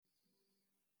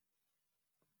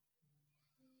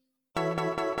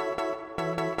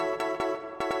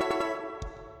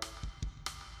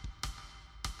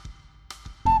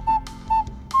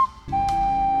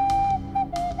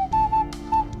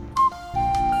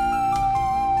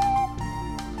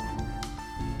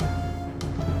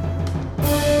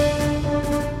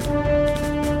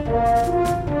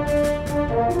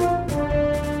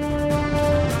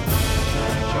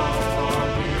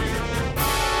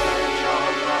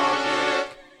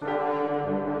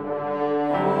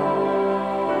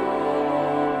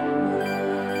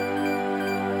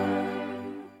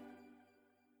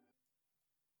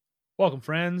Welcome,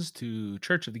 friends, to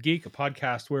Church of the Geek, a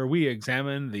podcast where we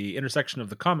examine the intersection of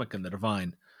the comic and the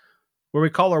divine, where we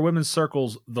call our women's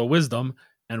circles the wisdom,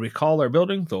 and we call our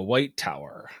building the White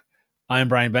Tower. I am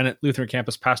Brian Bennett, Lutheran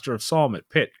campus pastor of Psalm at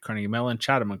Pitt, Carnegie Mellon,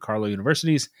 Chatham, and Carlow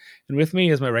Universities, and with me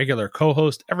is my regular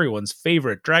co-host, everyone's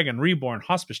favorite Dragon Reborn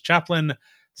hospice chaplain,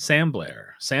 Sam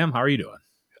Blair. Sam, how are you doing?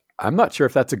 I'm not sure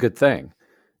if that's a good thing.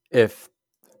 If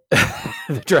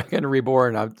the Dragon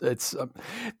Reborn, that's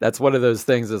one of those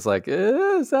things. It's like,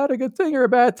 is that a good thing or a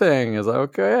bad thing? It's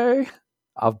like, okay,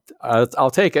 I'll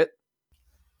take it.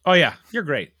 Oh yeah, you're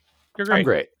great. You're great. I'm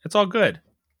great. It's all good.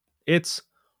 It's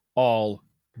all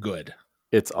good.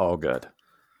 It's all good.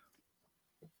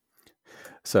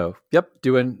 So, yep,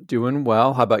 doing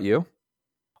well. How about you?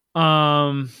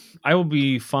 I will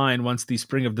be fine once the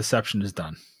Spring of Deception is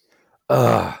done.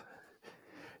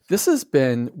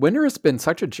 Winter has been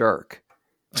such a jerk.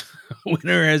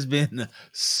 Winter has been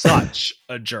such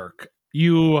a jerk.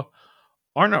 You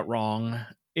are not wrong.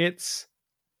 It's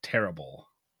terrible.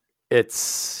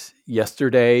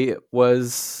 Yesterday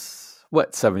was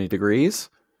 70 degrees,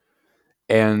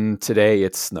 and today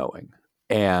it's snowing,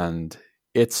 and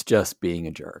it's just being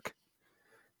a jerk.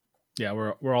 Yeah,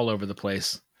 we're all over the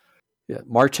place. Yeah,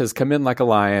 March has come in like a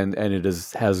lion, and it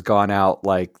has gone out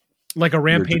like a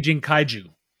rampaging kaiju.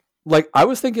 Like, I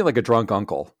was thinking like a drunk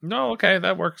uncle. No, okay,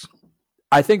 that works.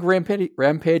 I think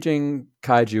rampaging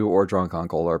kaiju or drunk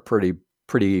uncle are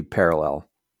pretty parallel.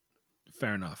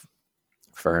 Fair enough.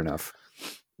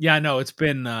 Yeah, no, it's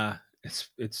been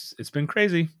it's been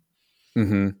crazy.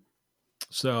 Mm-hmm.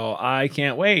 So I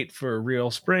can't wait for real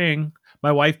spring.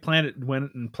 My wife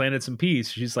went and planted some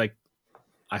peas. She's like,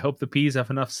 I hope the peas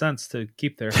have enough sense to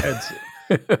keep their heads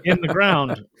in the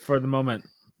ground for the moment.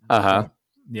 Uh-huh. So,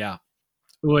 yeah.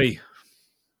 Oy.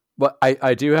 Well,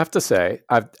 I do have to say,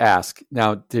 I've asked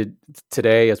now,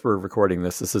 today, as we're recording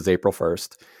this is April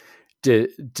 1st.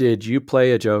 Did you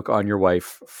play a joke on your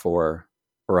wife or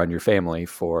on your family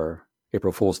for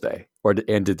April Fool's Day?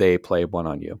 And did they play one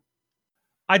on you?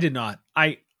 I did not.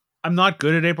 I'm not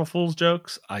good at April Fool's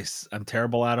jokes. I'm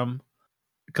terrible at them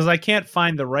because I can't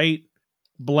find the right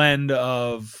blend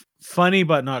of funny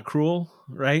but not cruel,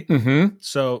 right? Mm-hmm.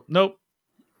 So, nope.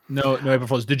 No April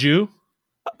Fool's. Did you?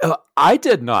 I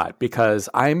did not, because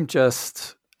I'm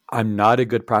not a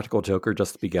good practical joker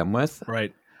just to begin with.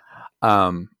 Right.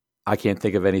 I can't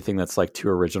think of anything that's like too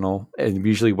original. And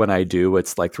usually when I do,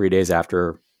 it's like 3 days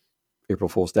after April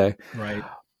Fool's Day. Right.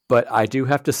 But I do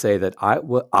have to say that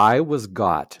I was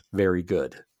got very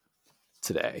good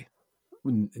today.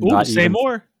 Say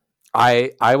more.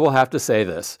 I will have to say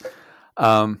this.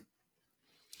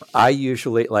 I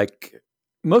usually, like,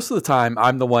 most of the time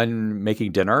I'm the one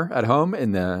making dinner at home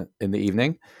in the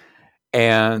evening.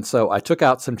 And so I took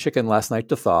out some chicken last night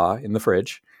to thaw in the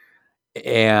fridge.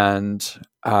 And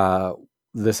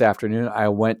this afternoon I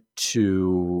went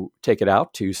to take it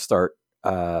out to start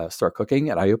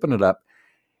cooking, and I opened it up,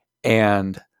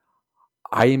 and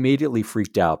I immediately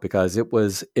freaked out because it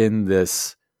was in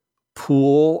this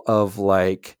pool of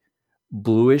like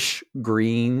bluish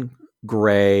green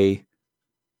gray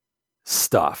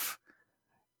stuff.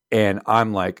 And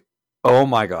I'm like, oh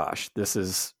my gosh,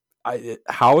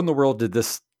 how in the world did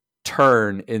this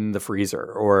turn in the freezer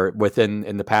or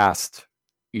in the past,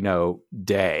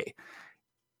 day?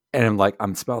 And I'm like,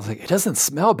 it doesn't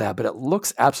smell bad, but it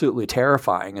looks absolutely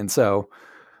terrifying. And so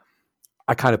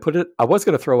I kind of I was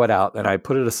going to throw it out, and I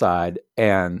put it aside,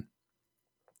 and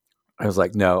I was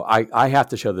like, no, I have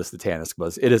to show this to Tanis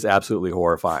because it is absolutely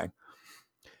horrifying.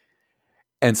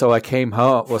 And so I came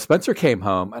home. Well, Spencer came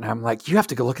home, and I'm like, you have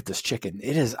to go look at this chicken.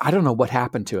 I don't know what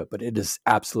happened to it, but it is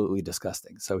absolutely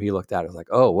disgusting. So he looked at it and was like,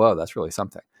 oh, whoa, that's really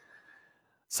something.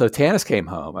 So Tanis came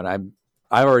home, and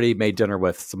I already made dinner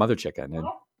with some other chicken. And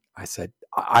I said,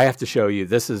 I have to show you.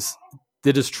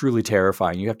 It is truly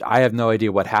terrifying. I have no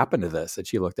idea what happened to this. And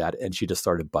she looked at it, and she just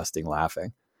started busting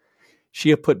laughing. She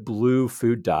had put blue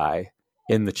food dye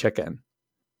in the chicken,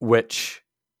 which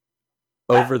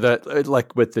over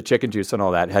like with the chicken juice and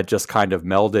all that, had just kind of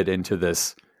melded into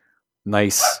this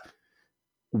nice,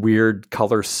 weird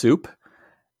color soup.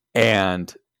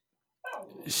 And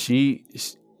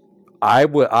I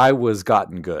was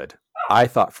gotten good. I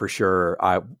thought for sure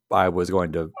I was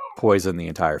going to poison the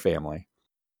entire family.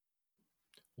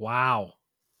 Wow.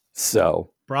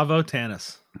 So bravo,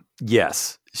 Tanis.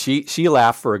 Yes. She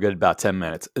laughed for a good about 10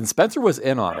 minutes, and Spencer was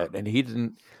in on it, and he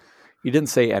didn't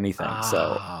say anything.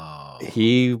 So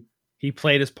he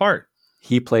played his part.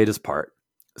 He played his part.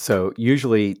 So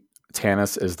usually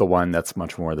Tanis is the one that's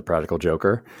much more the practical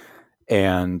joker.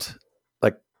 And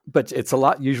like but it's a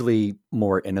lot usually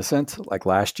more innocent. Like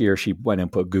last year, she went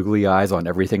and put googly eyes on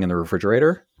everything in the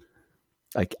refrigerator,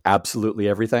 like absolutely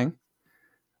everything,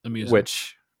 Amusing.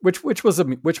 which was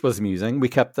amusing. We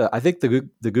kept I think the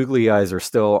googly eyes are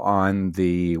still on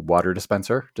the water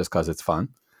dispenser just because it's fun.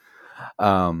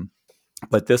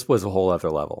 But this was a whole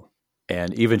other level,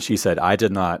 and even she said, "I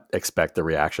did not expect the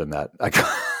reaction that I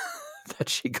got, that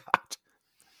she got."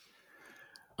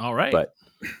 All right, but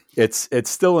it's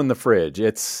still in the fridge.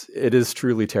 It is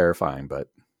truly terrifying, but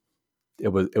it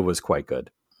was quite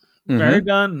good. Very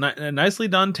done. Nicely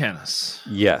done, Tanis.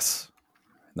 Yes,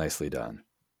 nicely done.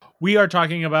 We are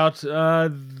talking about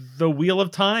the Wheel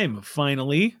of Time.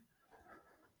 Finally,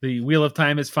 the Wheel of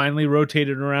Time has finally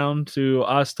rotated around to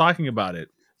us talking about it.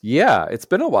 Yeah, it's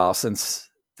been a while since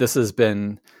this has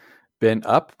been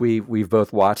up. We've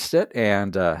both watched it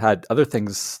and had other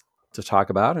things to talk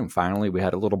about, and finally we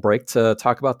had a little break to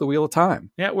talk about the Wheel of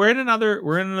Time. Yeah, we're in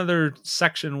another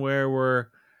section where we're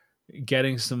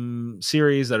getting some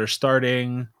series that are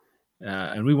starting,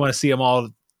 and we want to see them all,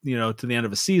 to the end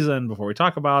of a season before we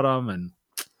talk about them. And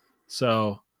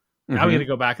so now we're going to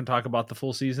go back and talk about the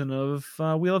full season of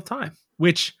Wheel of Time.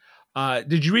 Which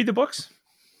did you read the books?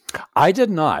 I did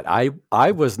not.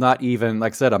 I was not even,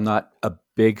 like I said, I'm not a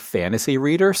big fantasy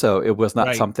reader, so it was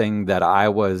not something that I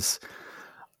was,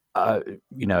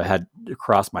 had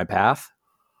crossed my path.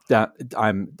 That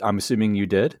I'm assuming you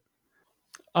did.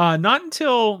 Not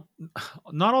all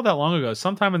that long ago.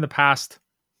 Sometime in the past,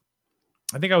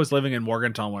 I think I was living in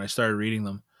Morgantown when I started reading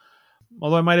them.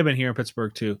 Although I might have been here in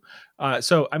Pittsburgh too.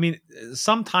 So I mean,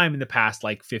 sometime in the past,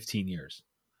 like 15 years.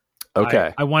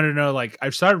 Okay. I wanted to know, like,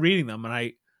 I started reading them, and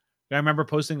I remember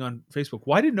posting on Facebook,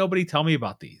 why did nobody tell me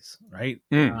about these? Right.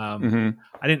 I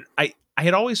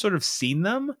had always sort of seen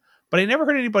them, but I never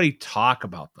heard anybody talk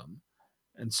about them.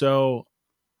 And so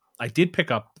I did pick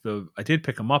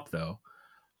them up though,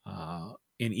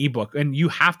 in ebook. And you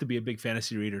have to be a big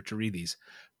fantasy reader to read these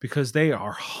because they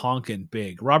are honking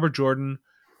big. Robert Jordan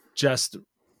just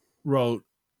wrote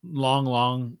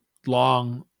long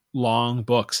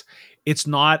books. It's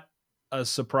not a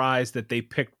surprise that they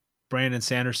picked Brandon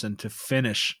Sanderson to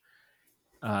finish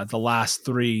the last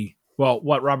three. Well,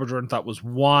 what Robert Jordan thought was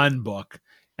one book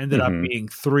ended up being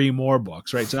three more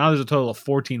books, right? So now there's a total of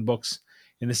 14 books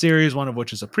in the series, one of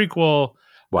which is a prequel.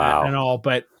 Wow. And all,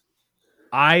 but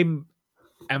I am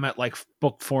at like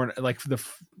book 4, like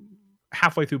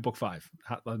halfway through book 5.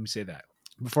 Let me say that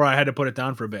before I had to put it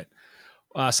down for a bit.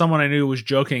 Someone I knew was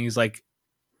joking. He's like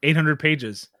 800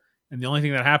 pages. And the only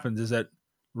thing that happens is that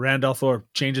Randall Thorpe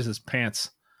changes his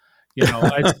pants.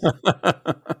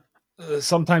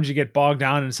 Sometimes you get bogged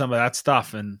down in some of that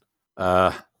stuff, and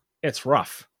it's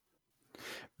rough.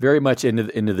 Very much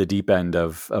into the deep end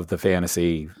of the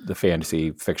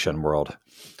fantasy fiction world.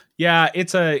 Yeah,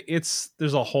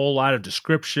 there's a whole lot of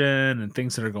description and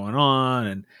things that are going on,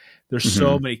 and there's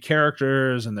so many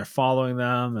characters, and they're following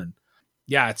them, and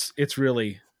yeah, it's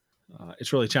really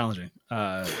challenging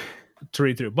to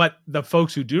read through. But the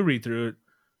folks who do read through it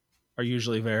are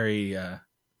usually very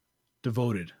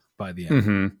devoted by the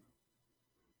end.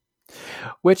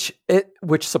 Which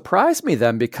surprised me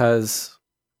then, because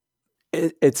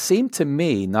it seemed to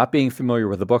me, not being familiar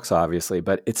with the books obviously,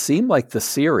 but it seemed like the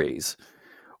series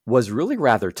was really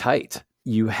rather tight.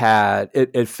 You had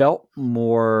it felt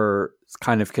more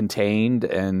kind of contained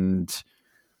and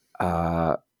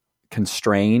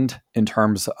constrained in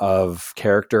terms of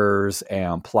characters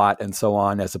and plot and so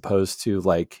on, as opposed to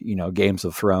like, Game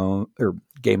of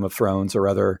Thrones or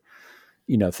other,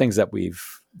 things that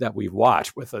we've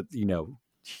watched with a,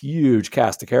 huge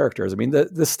cast of characters. I mean,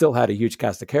 this still had a huge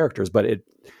cast of characters, but it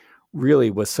really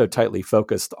was so tightly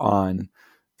focused on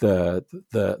the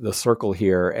circle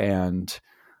here and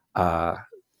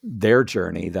their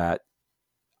journey that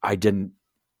I didn't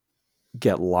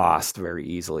get lost very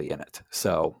easily in it.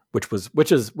 So, which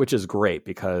is great,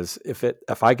 because if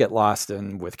I get lost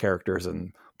with characters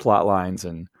and plot lines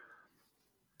and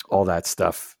all that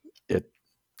stuff,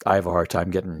 I have a hard time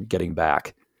getting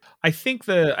back. I think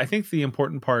the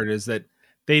important part is that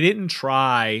they didn't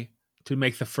try to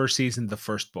make the first season the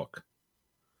first book.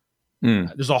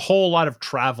 There's a whole lot of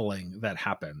traveling that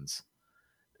happens,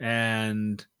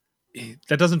 and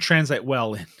that doesn't translate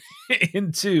well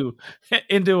into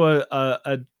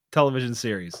a television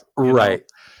series, right?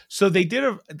 So I think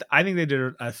they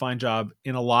did a fine job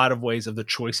in a lot of ways of the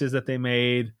choices that they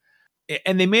made.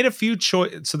 And they made a few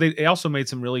choices. So they also made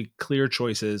some really clear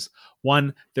choices.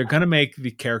 One, they're going to make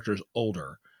the characters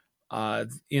older.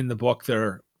 In the book,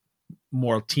 they're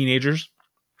more teenagers,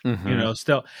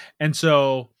 still. And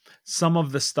so some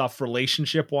of the stuff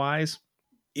relationship wise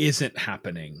isn't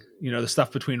happening. The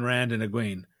stuff between Rand and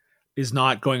Egwene is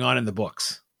not going on in the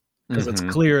books, because it's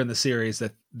clear in the series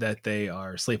that they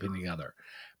are sleeping together.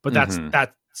 But that's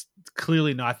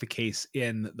clearly not the case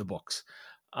in the books.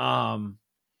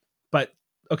 But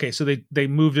okay, so they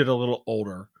moved it a little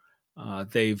older.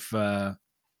 They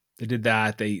did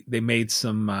that. They made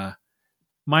some.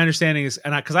 My understanding is,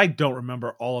 and because I don't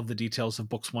remember all of the details of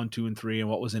books 1, 2, and 3, and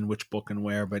what was in which book and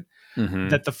where, but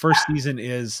that the first season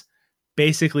is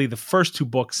basically the first 2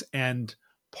 books and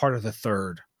part of the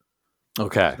third.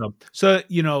 Okay. So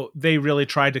they really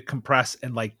tried to compress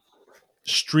and like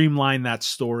streamline that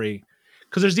story,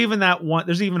 because there's even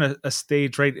a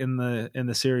stage right in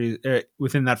the series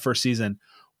within that first season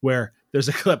where there's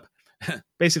a clip,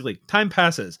 basically time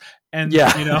passes, and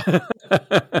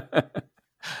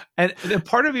and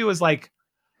part of me was like,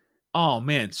 oh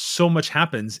man, so much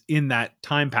happens in that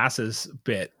time passes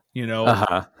bit,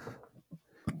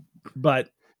 but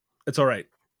it's all right.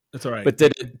 It's all right. But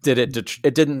did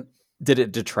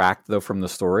it detract though from the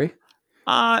story?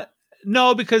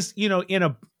 No, because in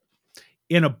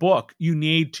a book you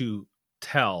need to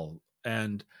tell,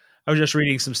 and I was just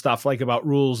reading some stuff like about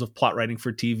rules of plot writing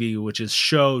for TV, which is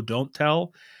show, don't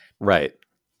tell. Right.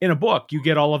 In a book, you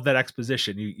get all of that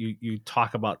exposition. You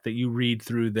talk about that. You read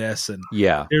through this, and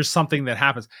there's something that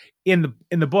happens in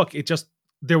the book. It just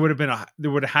there would have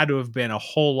had to have been a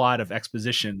whole lot of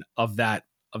exposition of that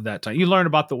time. You learn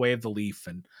about the Way of the Leaf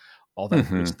and all that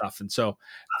good stuff, and so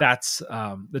that's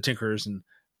the Tinkerers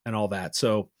and all that.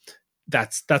 So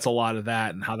that's a lot of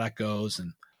that and how that goes.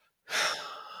 And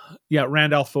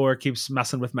Rand al'Thor keeps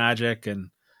messing with magic and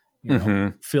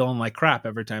feeling like crap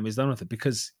every time he's done with it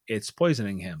because it's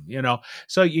poisoning him.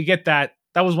 So you get that.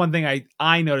 That was one thing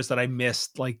I noticed that I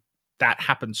missed. Like that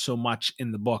happened so much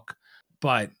in the book,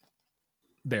 but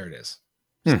there it is.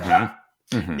 So,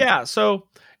 so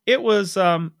it was.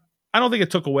 I don't think it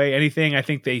took away anything. I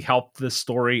think they helped the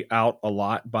story out a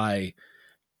lot by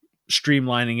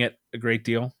streamlining it a great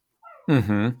deal.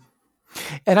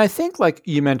 And I think, like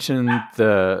you mentioned,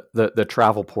 the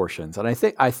travel portions, and I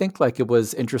think like it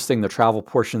was interesting. The travel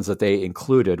portions that they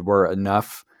included were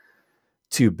enough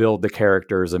to build the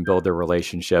characters and build their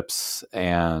relationships,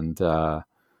 and I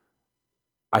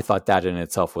thought that in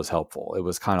itself was helpful. It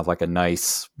was kind of like a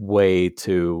nice way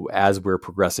to, as we're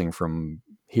progressing from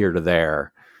here to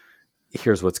there,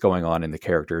 here's what's going on in the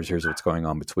characters, here's what's going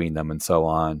on between them, and so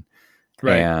on.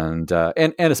 Right. And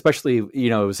especially,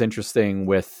 it was interesting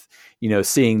with,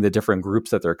 seeing the different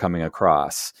groups that they're coming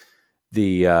across.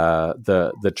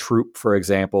 The troop, for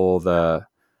example, that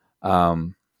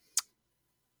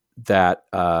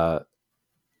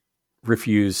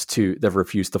refused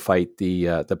to fight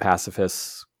the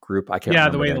pacifist group. I can't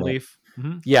remember. The Way of the Leaf.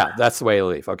 Yeah, that's the Way of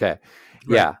the Leaf. Okay.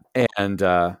 Right. Yeah. And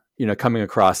coming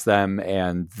across them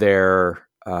and their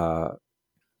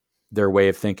way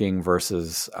of thinking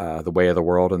versus the way of the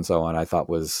world and so on, I thought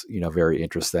was, very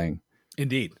interesting.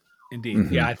 Indeed.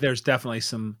 Yeah, there's definitely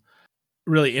some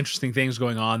really interesting things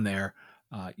going on there.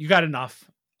 You got enough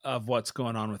of what's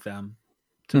going on with them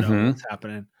to know what's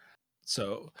happening.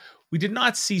 So we did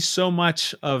not see so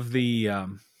much of the,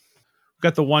 we've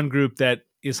got the one group that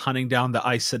is hunting down the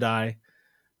Aes Sedai.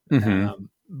 And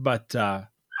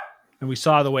we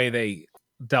saw the way they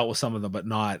dealt with some of them, but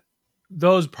not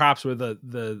those. Perhaps were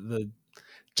the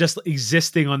just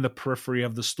existing on the periphery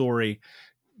of the story,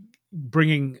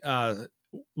 bringing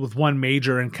with one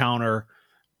major encounter,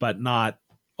 but not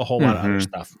a whole lot of other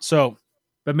stuff. So,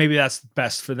 but maybe that's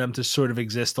best for them to sort of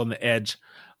exist on the edge,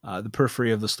 the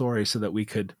periphery of the story, so that we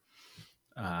could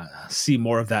see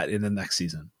more of that in the next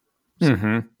season.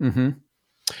 So,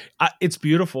 it's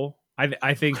beautiful.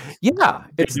 I think,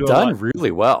 it's done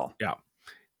really well. Yeah,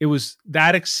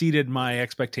 that exceeded my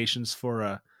expectations for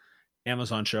a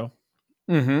Amazon show.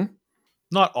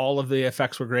 Not all of the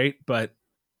effects were great, but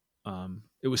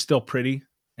it was still pretty,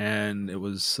 and it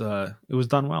was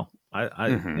done well.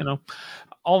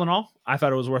 All in all, I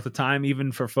thought it was worth the time,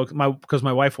 even for folks. Because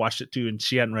my wife watched it too, and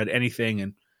she hadn't read anything,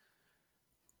 and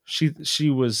she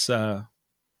was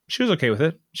okay with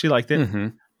it. She liked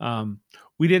it.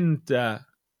 We didn't.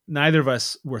 Neither of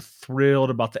us were thrilled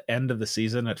about the end of the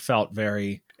season. It felt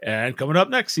very, and coming up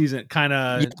next season, kind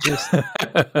of just.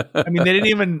 I mean, they didn't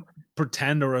even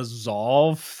pretend to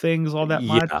resolve things all that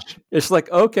much. Yeah. It's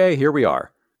like, okay, here we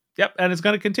are. Yep, and it's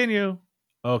going to continue.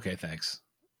 Okay, thanks.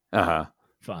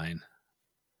 Fine.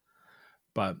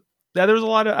 But yeah, I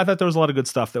thought there was a lot of good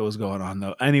stuff that was going on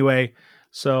though. Anyway,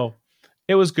 so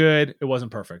it was good. It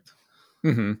wasn't perfect.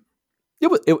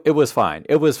 It was fine.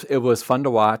 It was fun to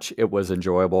watch. It was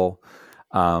enjoyable.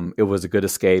 It was a good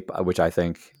escape, which I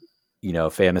think,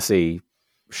 fantasy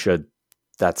should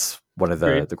that's one of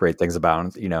Agreed. the great things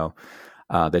about,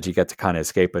 that you get to kind of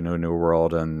escape into a new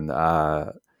world and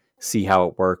see how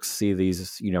it works, see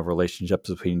these, relationships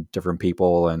between different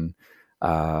people and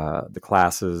the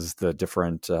classes, the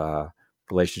different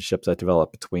relationships that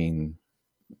develop between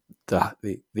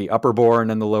the upper born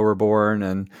and the lower born,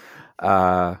 and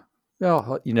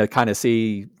kind of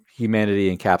see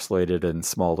humanity encapsulated in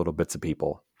small little bits of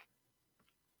people.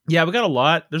 Yeah, we got a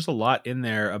lot. There's a lot in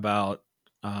there about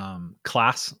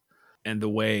class and the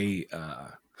way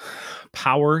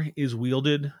power is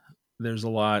wielded. There's a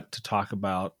lot to talk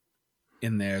about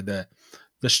in there. The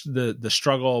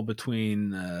struggle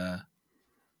between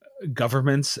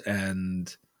governments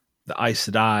and the Aes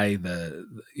Sedai,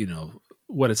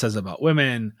 what it says about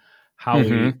women, how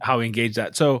we engage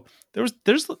that. So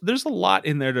there's a lot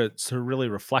in there to really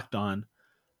reflect on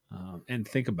and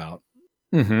think about.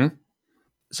 Mm-hmm.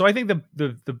 So I think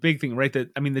the big thing, right?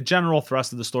 The general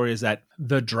thrust of the story is that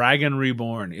the Dragon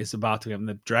Reborn is about to come.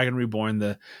 The Dragon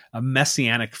Reborn, a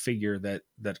messianic figure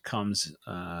that comes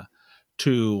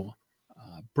to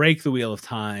break the wheel of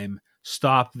time,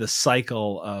 stop the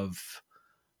cycle of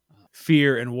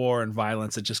fear and war and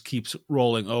violence that just keeps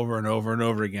rolling over and over and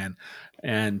over again.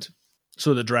 And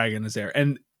so the dragon is there.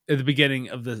 And at the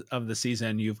beginning of the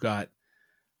season, you've got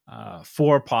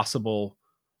 4 possible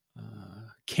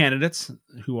candidates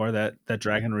who are that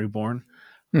Dragon Reborn.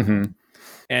 Mm-hmm.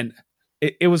 And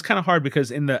it was kind of hard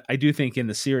because I do think in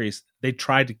the series they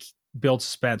tried to build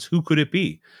suspense. Who could it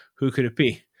be?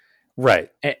 Right.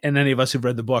 And any of us who've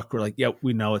read the book were like, yeah,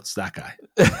 we know it's that guy.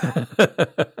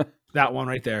 That one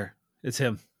right there. It's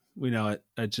him. We know it.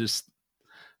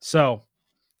 So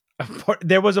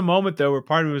there was a moment though where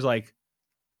part of me was like,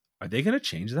 are they going to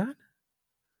change that?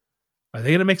 Are they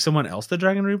going to make someone else the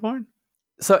Dragon Reborn?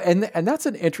 So, and that's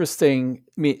an interesting,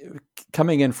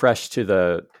 coming in fresh to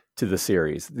the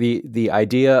series, the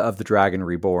idea of the Dragon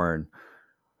Reborn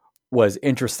was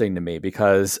interesting to me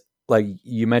because, like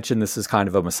you mentioned, this is kind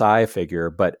of a messiah figure,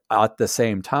 but at the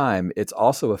same time, it's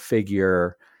also a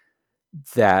figure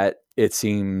that it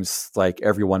seems like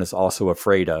everyone is also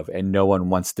afraid of, and no one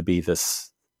wants to be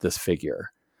this figure.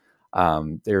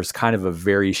 There's kind of a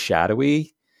very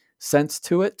shadowy sense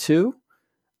to it too.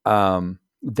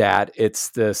 That it's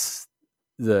the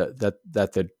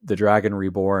Dragon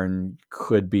Reborn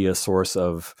could be a source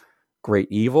of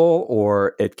great evil,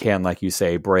 or it can, like you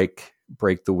say, break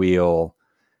the wheel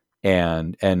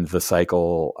and end the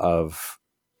cycle of,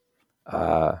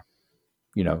 the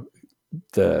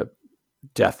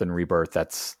death and rebirth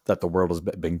that the world has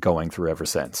been going through ever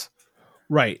since.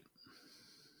 Right.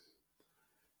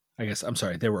 I guess, I'm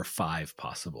sorry, there were 5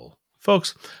 possible.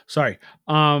 Folks, sorry.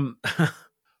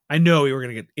 I know we were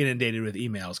going to get inundated with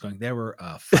emails going, there were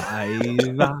 5.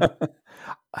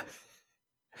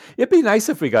 It'd be nice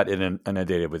if we got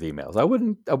inundated with emails.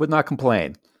 I would not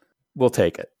complain. We'll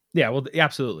take it. Yeah, well,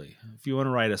 absolutely. If you want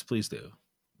to write us, please do.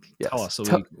 Yes. Tell us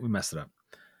so we messed it up.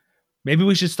 Maybe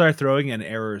we should start throwing in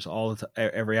errors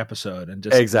every episode and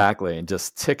just exactly, and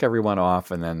just tick everyone off,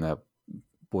 and then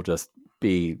we'll just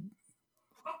be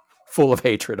full of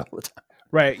hatred all the time.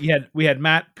 Right. We had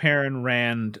Matt, Perrin,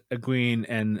 Rand, Egwene,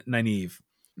 and Nynaeve.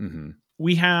 Mm-hmm.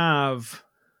 We have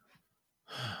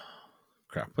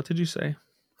crap. What did you say?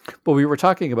 Well, we were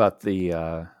talking about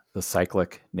the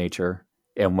cyclic nature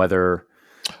and whether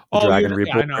the Dragon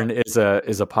Reborn is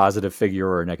a positive figure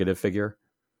or a negative figure.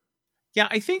 Yeah,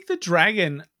 I think the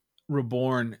Dragon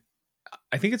Reborn,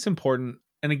 I think it's important.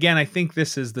 And again, I think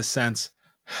this is the sense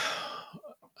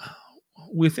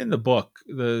within the book,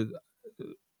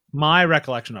 my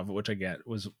recollection of it, which I get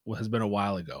has been a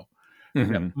while ago.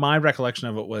 Mm-hmm. My recollection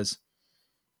of it was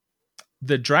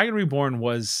the Dragon Reborn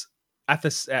was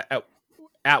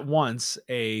at once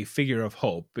a figure of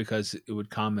hope because it would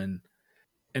come and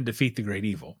defeat the great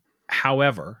evil.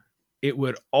 However, it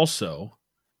was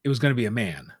going to be a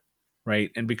man,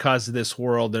 right? And because of this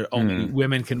world, only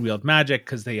women can wield magic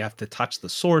because they have to touch the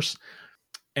source,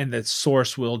 and that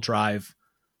source will drive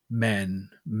men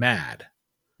mad.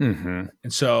 Mm-hmm.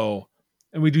 And so,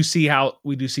 and we do see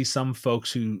some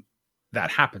folks who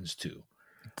that happens to.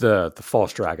 The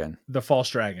false dragon. The false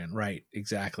dragon, right?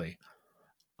 Exactly.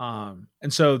 And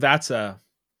so that's a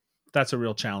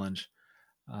real challenge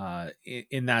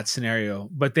in that scenario.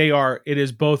 But it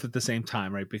is both at the same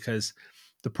time, right? Because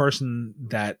the person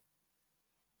that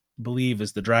believe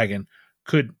is the dragon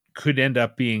could end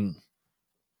up being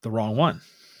the wrong one.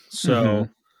 So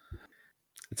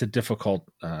it's a difficult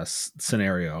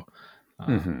scenario.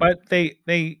 But I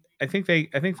think they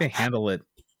handle it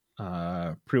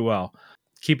pretty well,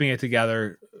 keeping it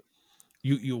together.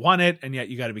 You want it, and yet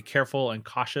you got to be careful and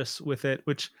cautious with it,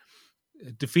 which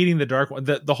defeating the Dark One.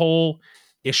 The whole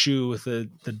issue with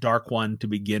the Dark One to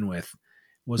begin with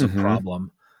was a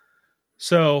problem.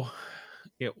 So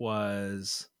it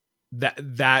was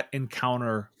that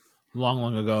encounter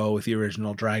long ago with the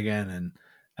original dragon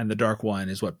and the Dark One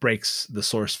is what breaks the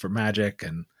source for magic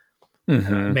and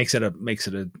makes it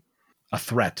a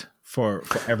threat for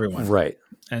everyone. Right.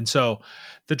 And so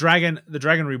the Dragon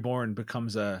Reborn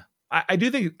becomes I do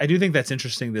think that's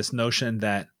interesting, this notion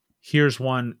that here's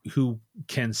one who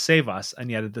can save us, and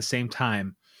yet at the same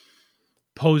time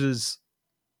poses,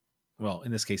 well,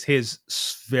 in this case, his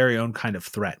very own kind of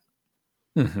threat.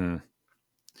 Mm-hmm.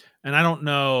 And I don't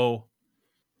know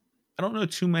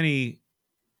too many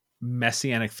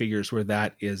messianic figures where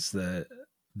that is the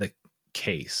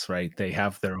case, right? They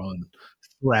have their own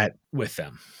threat with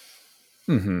them.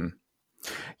 Mm-hmm.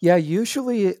 Yeah,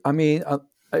 usually, I mean,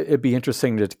 it'd be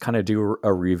interesting to kind of do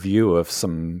a review of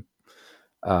some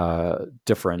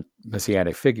different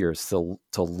messianic figures to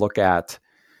look at.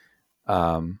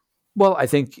 Well, I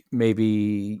think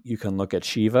maybe you can look at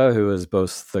Shiva, who is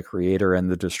both the creator and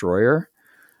the destroyer.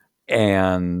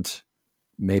 And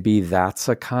maybe that's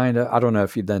a kind of, I don't know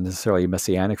if you'd then necessarily a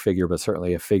messianic figure, but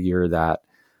certainly a figure that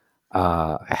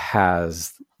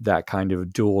has that kind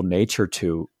of dual nature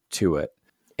to it.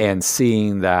 And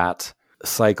seeing that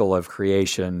cycle of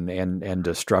creation and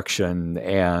destruction,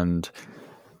 and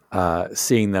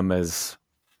seeing them as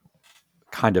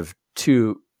kind of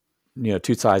two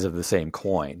sides of the same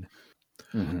coin.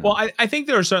 Mm-hmm. Well, I think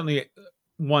there are certainly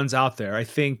ones out there. I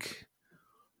think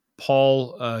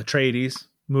Paul Atreides,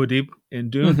 Muad'Dib in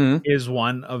Dune, is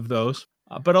one of those.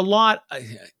 But a lot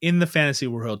in the fantasy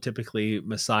world, typically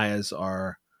messiahs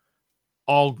are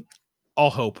all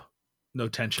hope, no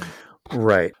tension.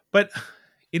 Right. But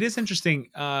it is interesting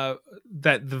that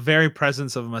the very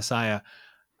presence of a messiah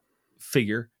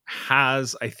figure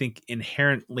has, I think,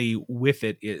 inherently with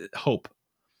it hope.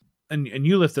 And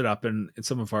you lifted up in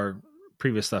some of our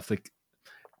previous stuff, like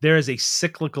there is a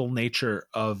cyclical nature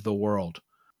of the world,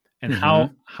 and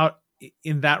how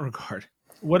in that regard,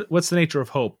 what's the nature of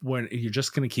hope when you're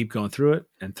just going to keep going through it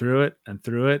and through it and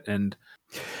through it? And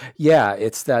yeah,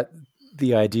 it's that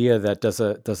the idea that does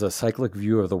a cyclic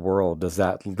view of the world, does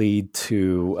that lead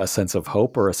to a sense of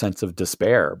hope or a sense of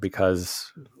despair?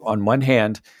 Because on one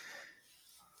hand,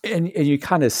 and you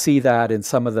kind of see that in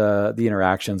some of the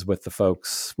interactions with the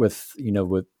folks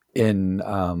in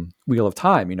Wheel of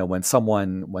Time, when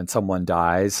someone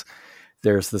dies,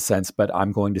 there's the sense, but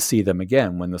I'm going to see them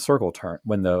again when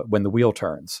the wheel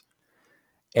turns,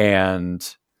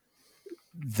 and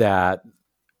that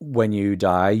when you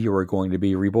die, you are going to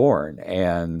be reborn.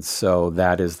 And so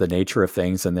that is the nature of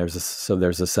things. And there's a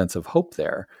sense of hope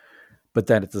there, but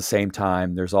then at the same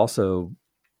time, there's also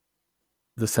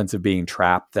the sense of being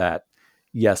trapped that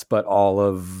yes, but all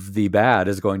of the bad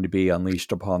is going to be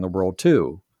unleashed upon the world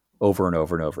too, over and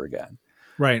over and over again.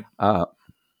 Right.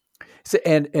 So,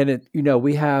 and it,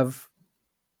 we have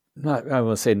not, I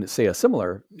want to say a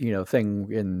similar, thing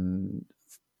in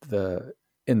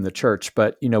the church,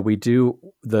 but,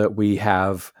 we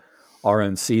have our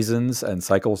own seasons and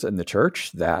cycles in the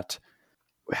church that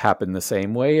happen the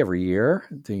same way every year,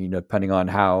 depending on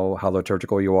how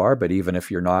liturgical you are. But even if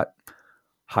you're not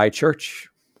high church,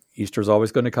 Easter's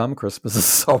always going to come. Christmas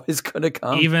is always going to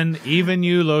come. Even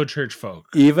you low church folk.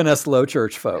 Even us low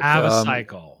church folk. Have a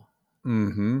cycle.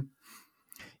 Mm-hmm.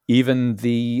 Even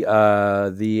the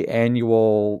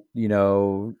annual,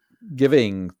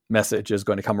 giving message is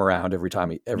going to come around every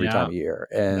time of year.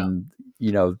 And,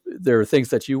 there are things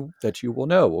that you will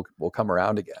know will come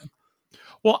around again.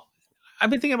 Well, I've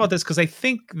been thinking about this because I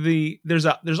think there's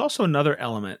also another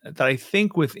element that I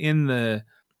think within the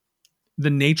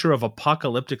nature of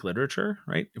apocalyptic literature,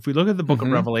 right? If we look at the book of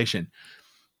Revelation,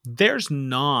 there's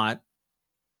not,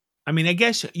 I mean, I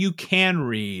guess you can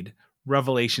read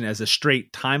Revelation as a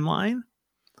straight timeline.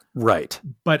 Right.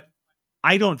 But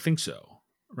I don't think so,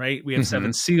 right? We have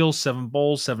 7 seals, 7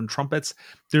 bowls, 7 trumpets.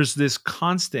 There's this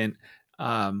constant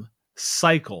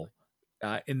cycle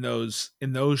in those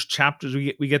chapters.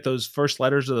 We get those first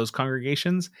letters of those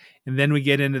congregations, and then we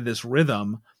get into this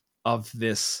rhythm of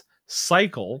this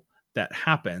cycle that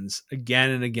happens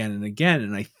again and again and again.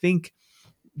 And I think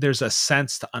there's a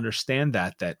sense to understand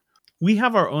that we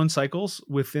have our own cycles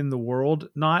within the world,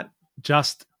 not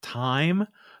just time,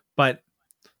 but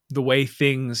the way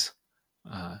things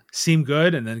seem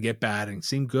good and then get bad, and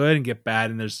seem good and get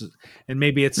bad. And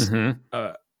maybe it's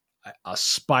a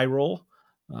spiral,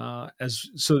 a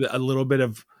little bit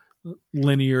of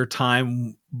linear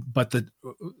time, but the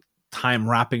time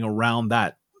wrapping around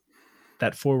that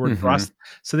that forward thrust,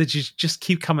 so that you just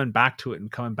keep coming back to it and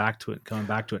coming back to it and coming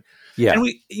back to it. Yeah.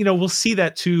 And we'll see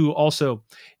that too. Also,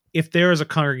 if there is a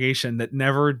congregation that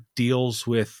never deals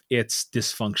with its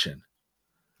dysfunction,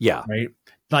 Yeah. right?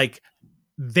 Like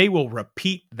they will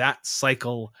repeat that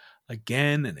cycle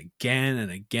again and again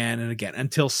and again and again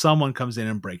until someone comes in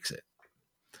and breaks it.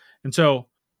 And so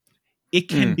it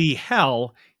can be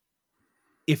hell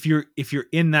if you're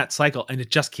in that cycle and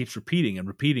it just keeps repeating and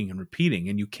repeating and repeating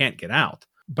and you can't get out.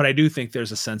 But I do think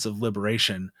there's a sense of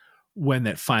liberation when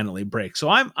that finally breaks. So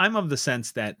I'm of the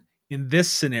sense that in this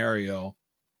scenario,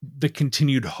 the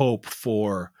continued hope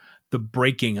for the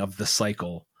breaking of the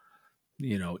cycle,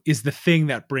 is the thing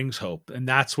that brings hope. And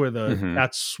that's where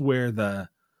the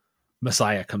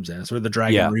Messiah comes in. That's where the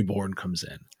Dragon Reborn comes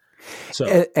in.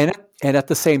 So and at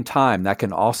the same time, that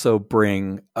can also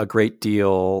bring a great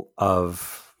deal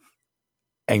of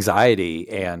anxiety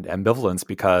and ambivalence,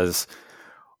 because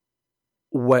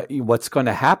what's going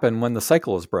to happen when the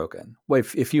cycle is broken? Well,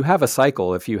 if you have a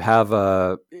cycle, if you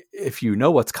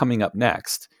know what's coming up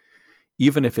next,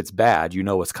 even if it's bad, you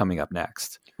know what's coming up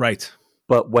next. Right.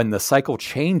 But when the cycle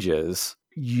changes,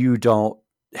 you don't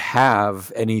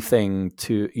have anything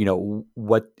to,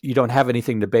 you don't have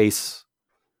anything to base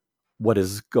what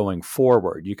is going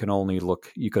forward. You can only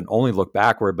look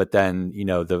backward, but then,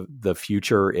 the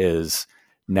future is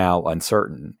now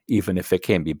uncertain, even if it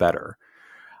can be better.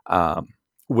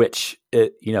 Which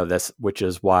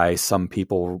is why some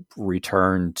people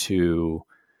return to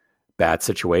bad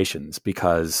situations,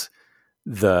 because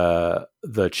the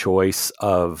choice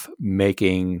of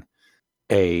making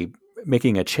a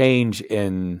change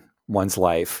in one's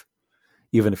life,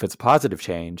 even if it's a positive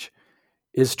change,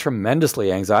 is tremendously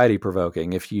anxiety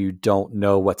provoking if you don't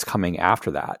know what's coming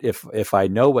after that. If I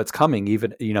know what's coming,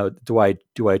 even, do I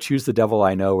choose the devil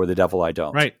I know or the devil I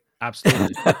don't? Right.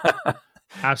 Absolutely.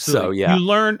 Absolutely. So, yeah. You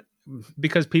learn,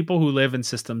 because people who live in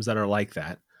systems that are like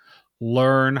that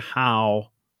learn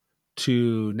how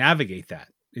to navigate that.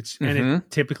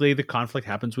 Typically the conflict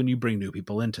happens when you bring new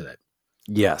people into it.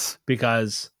 Yes.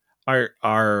 Because I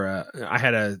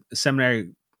had a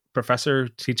seminary professor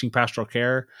teaching pastoral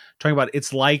care talking about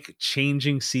it's like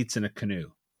changing seats in a canoe.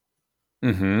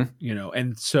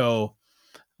 And so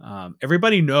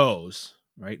everybody knows,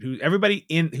 right? Everybody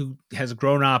who has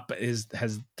grown up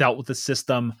has dealt with the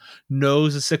system,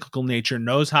 knows the cyclical nature,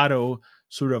 knows how to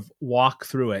sort of walk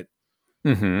through it.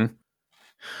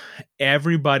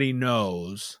 Everybody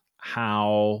knows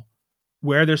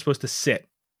where they're supposed to sit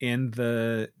in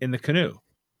the canoe.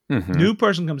 New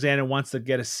person comes in and wants to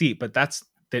get a seat, but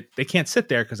they can't sit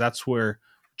there because that's where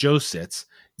Joe sits.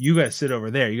 You got to sit over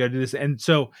there. You got to do this, and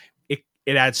so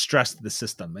it adds stress to the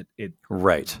system.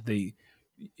 Right. The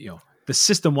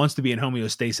system wants to be in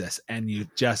homeostasis, and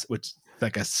which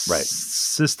like a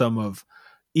system of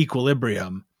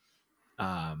equilibrium,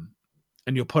 and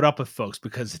you'll put up with folks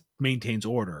because it maintains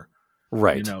order.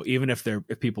 Right. Even if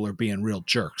people are being real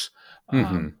jerks.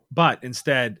 But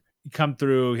instead, you come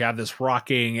through, you have this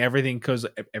rocking, everything goes,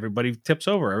 everybody tips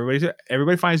over,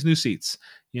 everybody finds new seats.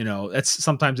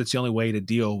 Sometimes it's the only way to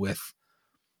deal with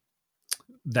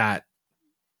that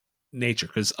nature,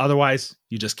 because otherwise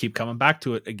you just keep coming back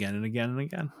to it again and again and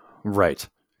again. Right.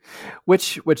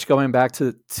 Which going back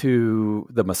to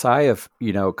the Messiah,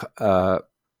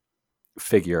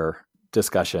 figure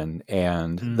discussion,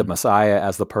 and the Messiah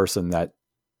as the person that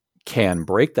can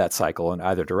break that cycle in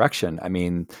either direction. I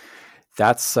mean,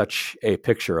 that's such a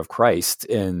picture of Christ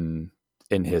in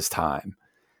his time,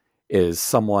 is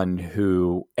someone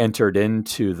who entered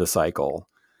into the cycle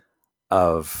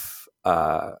of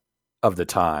the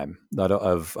time, not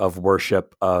of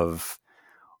worship, of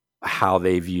how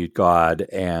they viewed God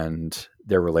and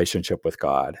their relationship with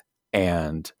God,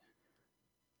 and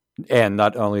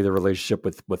not only the relationship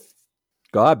with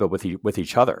God, but with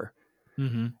each other,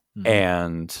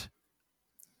 and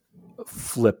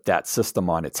flip that system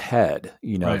on its head.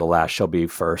 The last shall be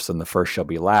first and the first shall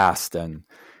be last. And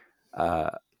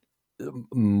a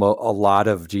lot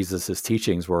of Jesus's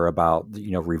teachings were about,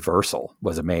 reversal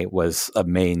was a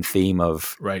main theme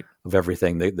of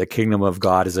everything. The kingdom of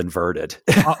God is inverted,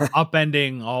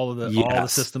 upending all the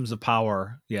systems of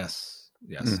power. Yes.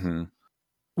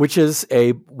 Which is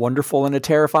a wonderful and a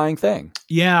terrifying thing.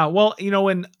 Yeah. Well,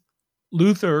 when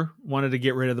Luther wanted to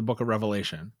get rid of the Book of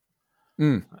Revelation,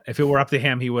 if it were up to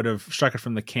him, he would have struck it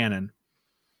from the canon.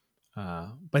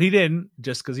 But he didn't,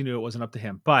 just because he knew it wasn't up to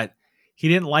him. But he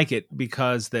didn't like it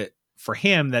because for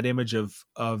him, that image of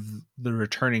the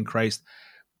returning Christ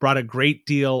brought a great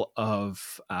deal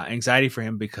of anxiety for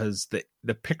him, because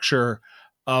the picture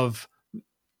of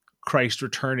Christ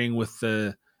returning with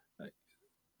the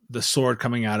the sword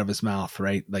coming out of his mouth,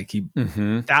 right? Like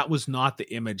that was not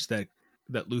the image that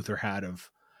Luther had of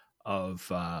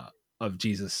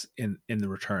Jesus in the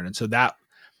return. And so that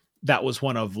was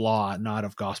one of law, not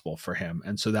of gospel for him.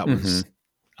 And so that was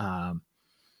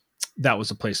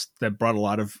a place that brought a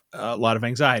lot of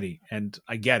anxiety, and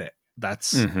I get it.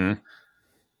 That's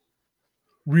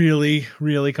really,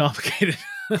 really complicated.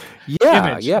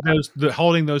 Yeah.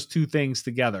 Holding those two things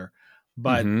together.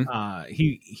 But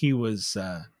he was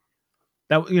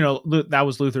that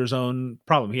was Luther's own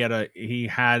problem. He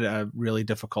had a really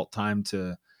difficult time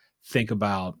to thinking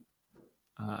about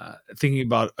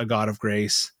a God of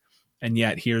grace, and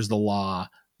yet here's the law.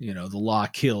 The law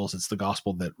kills. It's the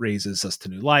gospel that raises us to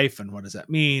new life. And what does that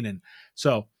mean? And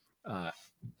so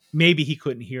maybe he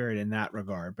couldn't hear it in that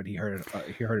regard, but he heard it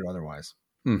otherwise.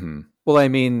 Well, I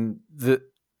mean, the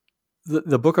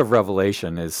book of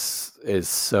Revelation is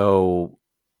so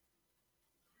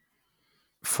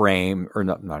frame, or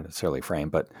not necessarily frame,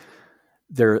 but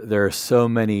there are so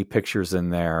many pictures in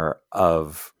there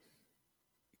of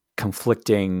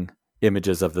conflicting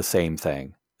images of the same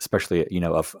thing, especially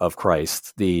of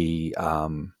Christ, the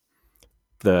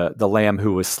Lamb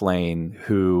who was slain,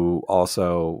 who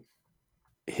also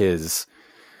his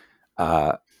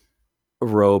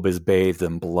robe is bathed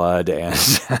in blood,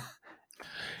 and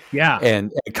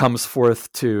and it comes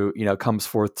forth to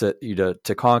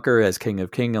conquer as King of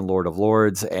Kings and Lord of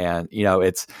Lords, and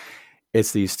it's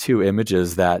these two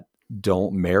images that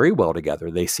don't marry well together.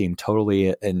 They seem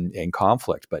totally in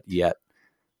conflict, but yet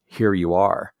here you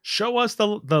are. Show us the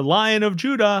Lion of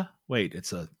Judah. Wait,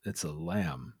 it's a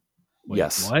lamb. Wait,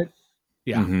 yes. What?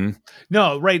 Yeah.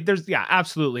 No, right. There's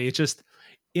absolutely. It's just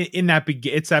in that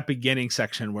it's that beginning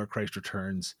section where Christ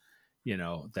returns,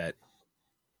 that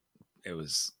it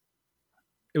was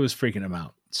freaking him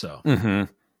out. So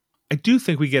I do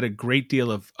think we get a great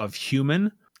deal of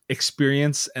human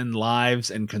experience and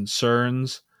lives and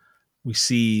concerns. We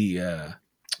see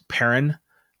Perrin,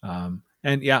 and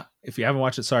if you haven't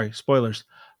watched it, sorry, spoilers.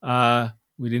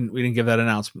 We didn't give that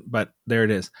announcement, but there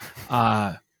it is.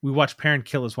 We watched Perrin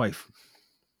kill his wife.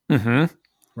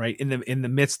 Right in the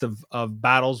midst of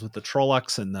battles with the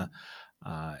Trollocs and the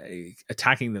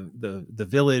attacking the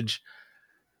village.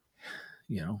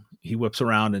 He whips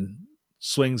around and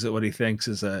swings at what he thinks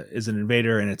is an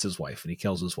invader, and it's his wife, and he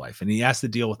kills his wife, and he has to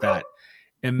deal with that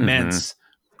immense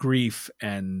grief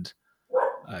and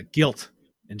guilt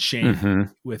and shame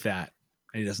with that,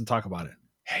 and he doesn't talk about it.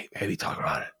 Hey, maybe talk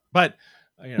about it, but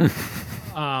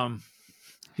sometimes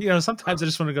I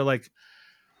just want to go like,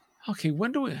 okay,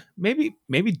 when do we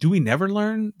maybe do we never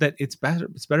learn that it's better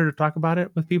to talk about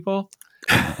it with people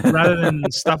rather than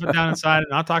stuff it down inside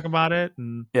and not talk about it?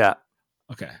 And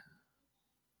okay,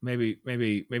 maybe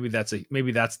that's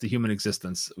the human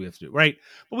existence we have to do, right?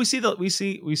 But we see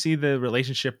the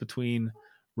relationship between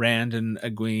Rand and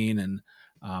Egwene, and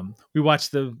we watch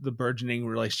the burgeoning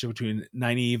relationship between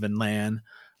Nynaeve and Lan.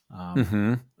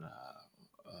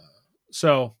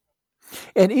 So.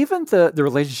 And even the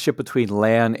relationship between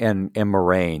Lan and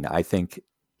Moraine, I think,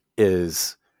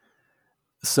 is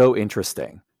so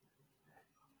interesting.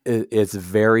 It's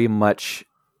very much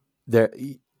there.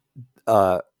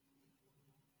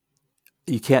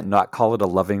 You can't not call it a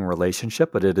loving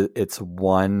relationship, but it's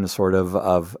one sort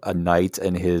of a knight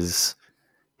and his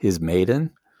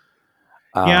maiden.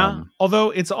 Although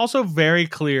it's also very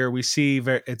clear,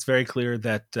 it's very clear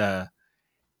that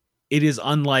it is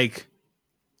unlike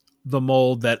the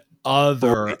mold that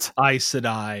other Aes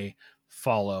Sedai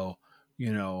follow,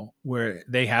 where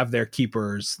they have their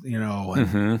keepers,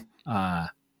 and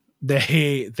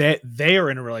they are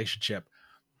in a relationship,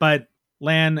 but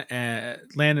Lan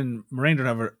and Moraine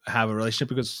don't have a relationship,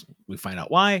 because we find out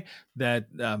why, that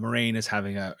Moraine is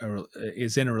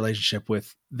is in a relationship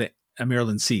with the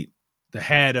Amyrlin Seat, the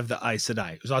head of the Aes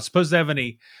Sedai, who's not supposed to have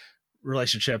any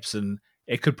relationships, and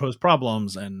it could pose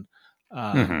problems, and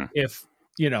if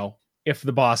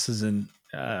the boss is in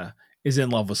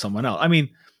love with someone else. I mean,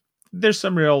 there's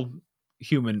some real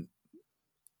human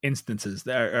instances.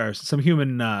 There are some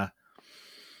human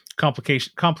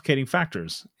complicating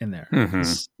factors in there.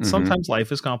 Sometimes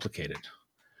life is complicated.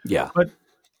 Yeah. But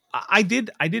I did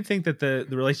think that the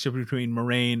relationship between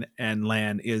Moraine and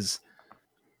Lan is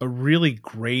a really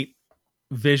great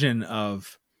vision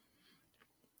of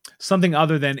something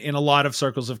other than, in a lot of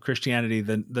circles of Christianity,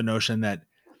 the notion that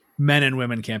men and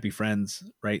women can't be friends,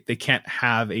 right? They can't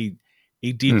have a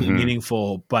deeply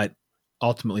meaningful but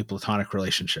ultimately platonic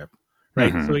relationship,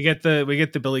 right? So we get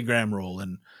the Billy Graham rule,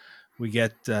 and we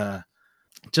get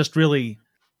just really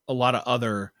a lot of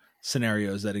other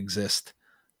scenarios that exist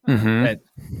that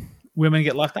women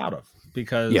get left out of,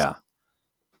 because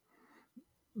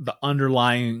the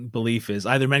underlying belief is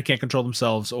either men can't control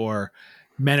themselves or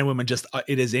men and women just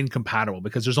it is incompatible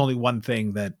because there's only one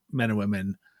thing that men and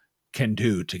women can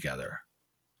do together.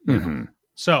 Mm-hmm.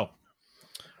 So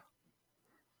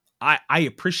I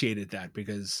appreciated that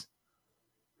because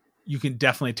you can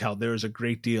definitely tell there is a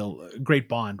great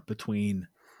bond between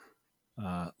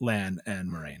Lan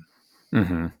and Moiraine.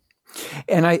 Mm-hmm.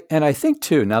 And I think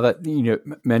too, now that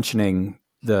mentioning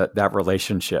that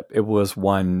relationship, it was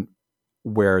one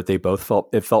where they both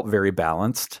felt very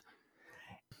balanced,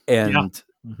 and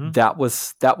that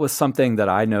was something that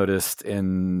I noticed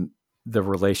in the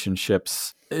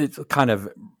relationships. It's kind of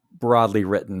broadly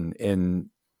written in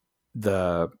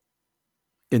the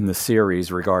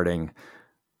series regarding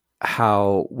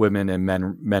how women and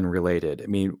men related. I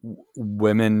mean,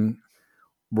 women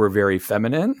were very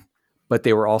feminine, but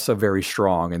they were also very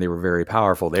strong and they were very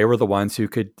powerful. They were the ones who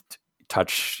could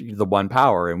touch the one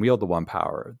power and wield the one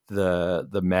power.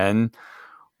 The men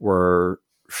were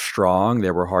strong,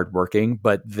 they were hardworking,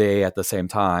 but they at the same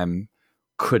time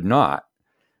could not.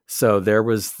 So there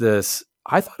was this,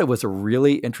 I thought it was a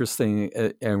really interesting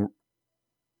and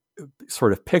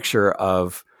sort of picture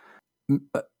of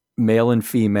male and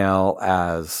female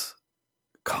as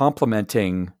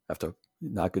complementing. I have to,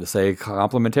 not going to say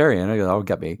complementarian. That'll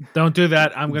get me. Don't do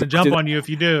that. I'm going to jump on you if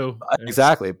you do.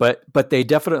 Exactly. But they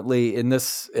definitely in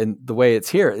the way it's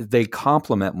here, they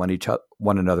complement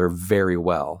one another very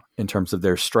well in terms of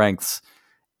their strengths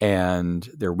and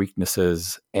their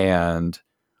weaknesses. And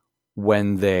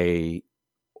when they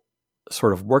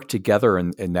sort of work together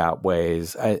in that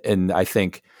ways, and I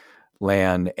think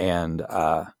Lan and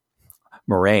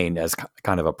Moiraine as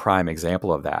kind of a prime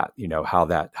example of that, how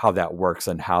that works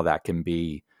and how that can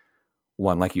be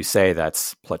one, like you say,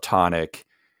 that's platonic,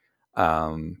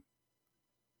 and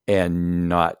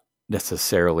not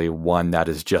necessarily one that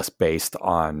is just based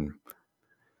on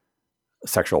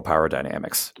sexual power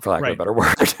dynamics, for lack of a better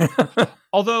word.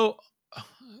 Although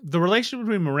the relationship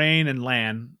between Moiraine and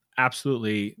Lan,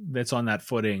 absolutely, that's on that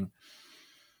footing.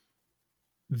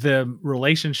 The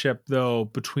relationship, though,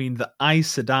 between the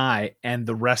Aes Sedai and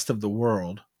the rest of the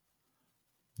world,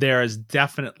 there is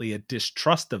definitely a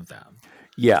distrust of them.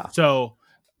 Yeah. So,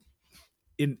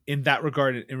 in that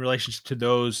regard, in relationship to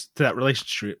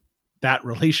that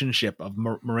relationship of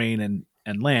Moiraine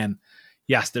and Lan,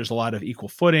 yes, there's a lot of equal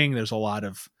footing. There's a lot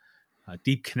of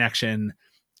deep connection.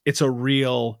 It's a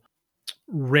real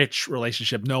rich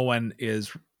relationship. No one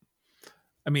is.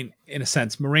 I mean, in a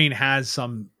sense, Moiraine has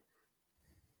some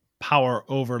power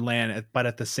over Lan, but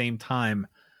at the same time,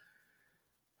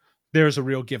 there's a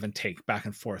real give and take back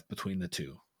and forth between the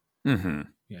two. Mm-hmm.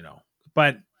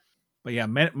 But yeah,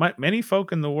 many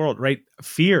folk in the world, right,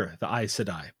 fear the Aes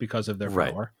Sedai because of their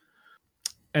power,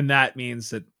 and that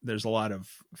means that there's a lot of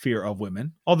fear of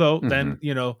women. Although then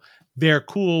they're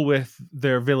cool with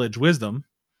their village wisdom.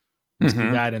 We see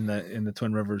that in the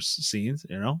Twin Rivers scenes,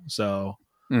 So,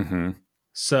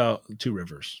 so two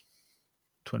rivers.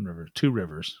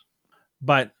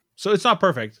 But so it's not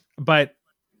perfect, but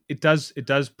it does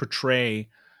portray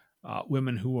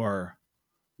women who are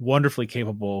wonderfully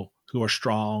capable, who are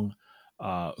strong,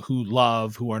 who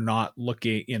love, who are not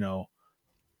looking,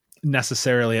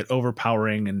 necessarily at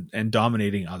overpowering and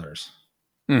dominating others.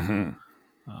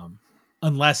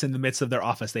 Unless in the midst of their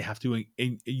office, they have to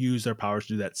use their powers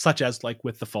to do that, such as like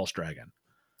with the false dragon.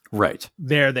 Right.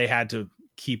 There, they had to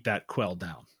keep that quell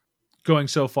down, going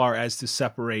so far as to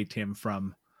separate him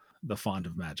from the font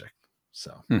of magic.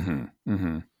 So,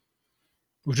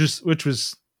 which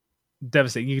was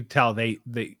devastating. You could tell they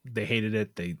hated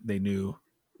it. They knew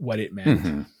what it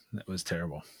meant. That was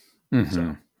terrible.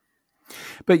 So.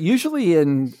 But usually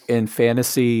in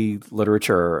fantasy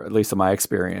literature, at least in my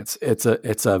experience, it's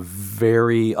a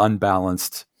very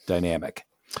unbalanced dynamic.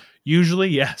 Usually,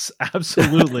 yes,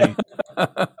 absolutely.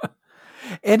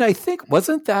 And I think,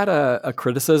 wasn't that a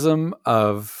criticism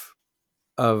of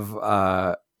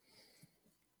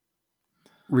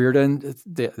Riordan,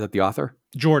 the author?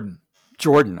 Jordan.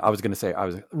 I was going to say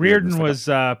Riordan was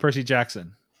Percy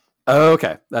Jackson. Oh,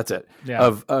 okay, that's it. Yeah.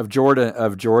 Of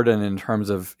Jordan in terms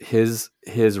of his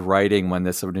writing when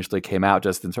this initially came out.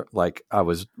 Just like I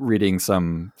was reading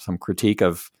some critique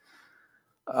of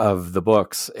the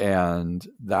books, and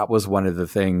that was one of the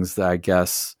things that I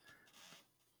guess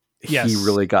he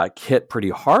really got hit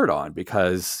pretty hard on,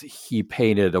 because he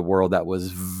painted a world that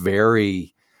was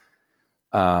very,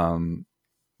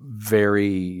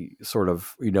 very sort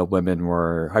of, women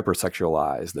were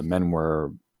hypersexualized, the men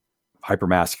were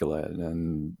hypermasculine,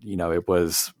 and it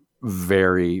was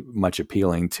very much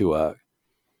appealing to a.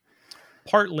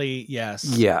 Partly, yes.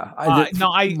 Yeah.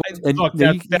 No, I and look,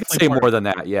 you can say more than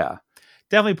that. Yeah.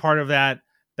 definitely part of that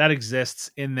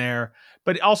exists in there.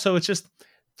 But also, it's just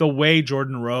the way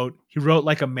Jordan wrote. He wrote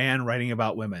like a man writing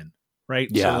about women, right?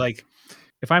 Yeah. So like,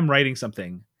 if I'm writing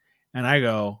something and I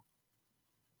go,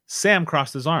 Sam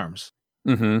crossed his arms,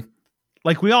 Mm-hmm.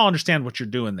 like we all understand what you're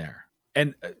doing there.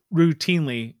 And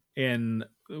routinely in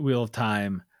Wheel of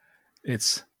Time,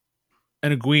 it's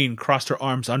and Egwene crossed her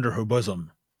arms under her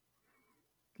bosom.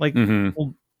 Like, Mm-hmm.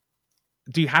 well,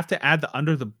 do you have to add the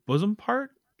under the bosom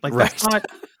part? Like, Right. that's not.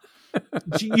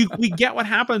 We get what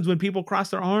happens when people cross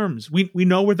their arms. We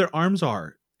know where their arms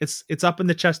are. It's up in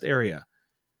the chest area.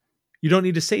 You don't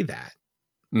need to say that.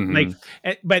 Mm-hmm. Like,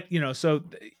 but so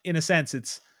in a sense,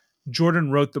 it's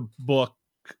Jordan wrote the book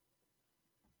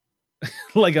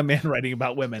like a man writing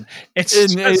about women. It's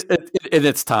in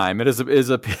its time. It is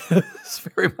it's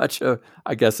very much a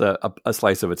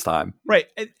slice of its time. Right.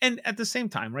 And at the same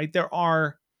time, right, there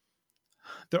are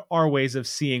ways of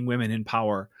seeing women in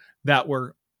power that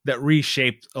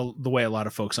reshaped the way a lot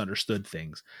of folks understood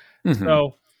things. Mm-hmm.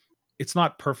 So it's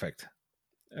not perfect,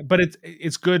 but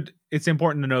it's good. It's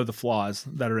important to know the flaws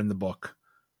that are in the book,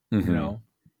 Mm-hmm.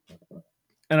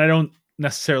 and I don't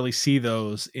necessarily see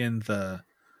those in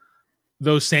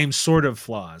those same sort of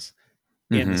flaws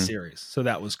in Mm-hmm. the series. So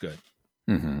that was good.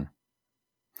 Mm-hmm.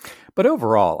 But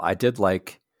overall, I did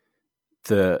like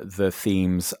the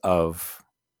themes of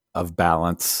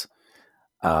balance,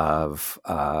 of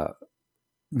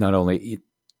not only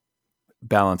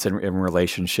balance in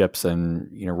relationships and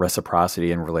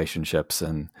reciprocity in relationships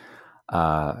and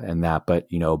that, but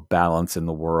balance in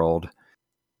the world,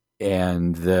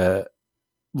 and the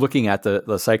looking at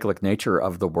the cyclic nature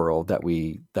of the world that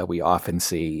we often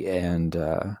see, and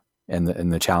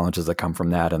the challenges that come from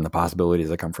that, and the possibilities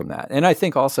that come from that. And I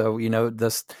think also,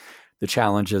 the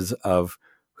challenges of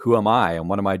who am I and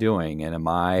what am I doing? And am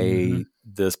I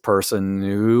this person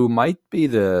who might be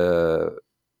the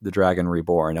dragon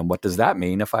reborn? And what does that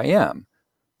mean if I am?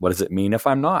 What does it mean if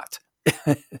I'm not?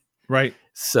 Right.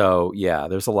 So yeah,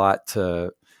 there's a lot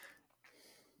to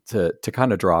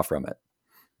kind of draw from it.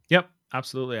 Yep,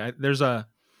 absolutely. There's a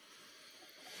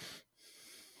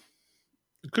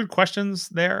good questions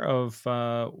there of,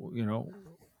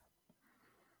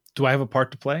 do I have a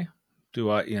part to play? Do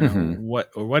I,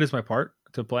 what is my part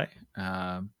to play?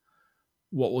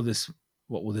 What will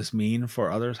this mean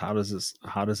for others? How does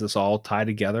this all tie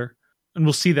together? And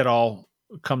we'll see that all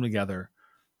come together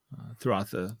throughout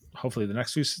hopefully the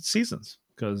next few seasons,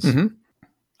 because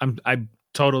I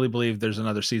totally believe there's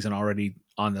another season already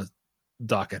on the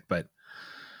docket, but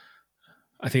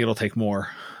I think it'll take more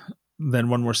than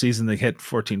one more season to hit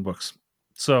 14 books.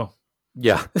 So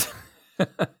yeah,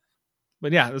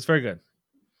 but yeah, that's very good.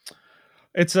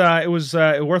 It was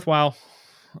worthwhile.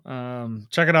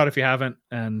 Check it out if you haven't,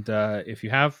 and if you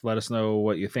have, let us know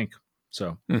what you think.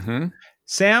 So,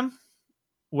 Sam,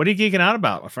 what are you geeking out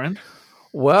about, my friend?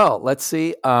 Well, let's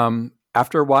see.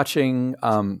 After watching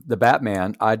the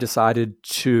Batman, I decided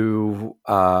to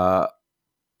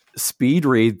speed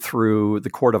read through the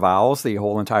Court of Owls, the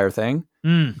whole entire thing,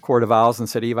 Court of Owls and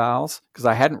City of Owls, because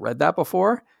I hadn't read that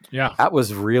before. Yeah, that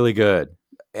was really good.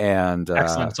 And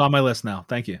excellent. It's on my list now.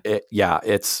 Thank you. It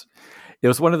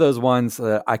was one of those ones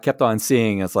that I kept on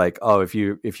seeing. It's like, oh, if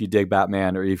you dig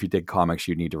Batman or if you dig comics,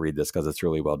 you need to read this because it's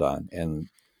really well done. And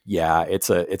yeah, it's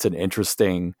an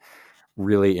interesting,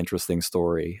 really interesting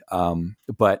story.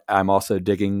 But I'm also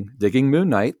digging Moon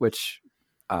Knight, which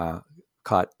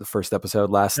caught the first episode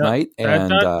last night. And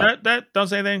don't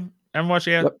say anything. I haven't watched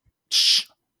it yet. Yep.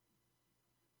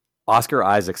 Oscar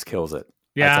Isaacs kills it.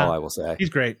 Yeah, that's all I will say. He's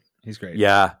great.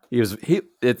 Yeah, he's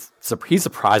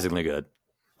surprisingly good.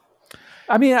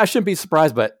 I mean, I shouldn't be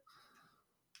surprised, but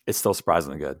it's still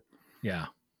surprisingly good. Yeah.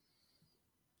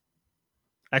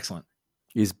 Excellent.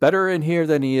 He's better in here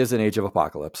than he is in Age of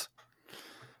Apocalypse,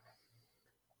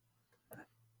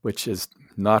 which is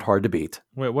not hard to beat.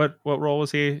 Wait, what role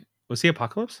was he? Was he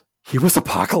Apocalypse? He was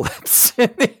Apocalypse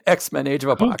in the X-Men Age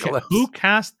of Apocalypse. Who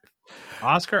cast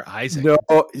Oscar Isaac? No,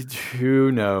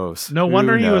 who knows? No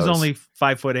wonder he was only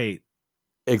 5'8".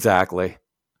 Exactly.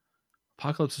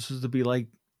 Apocalypse was supposed to be like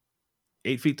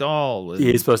 8 feet tall.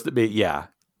 He's supposed to be, yeah.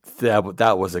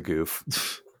 That was a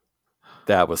goof.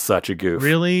 That was such a goof.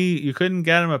 Really? You couldn't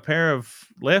get him a pair of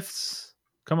lifts?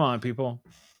 Come on, people.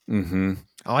 Mm-hmm.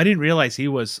 Oh, I didn't realize he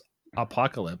was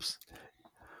Apocalypse.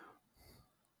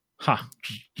 Huh.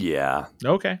 Yeah.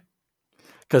 Okay.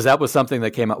 Because that was something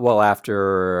that came out well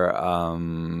after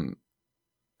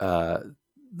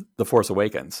The Force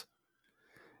Awakens.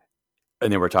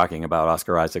 And they were talking about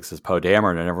Oscar Isaacs as Poe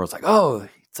Dameron, and everyone's like, "Oh,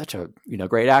 such a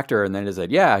great actor." And then he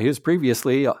said, "Yeah, he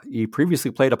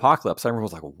previously played Apocalypse." And everyone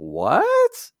was like,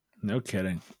 "What?" No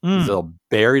kidding. He's all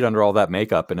buried under all that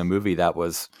makeup in a movie that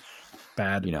was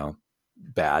Bad.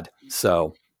 Bad.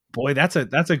 So, boy, that's a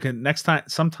good next time.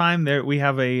 Sometime there we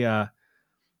have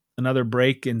another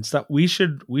break and stuff. We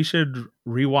should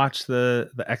rewatch the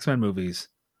X-Men movies.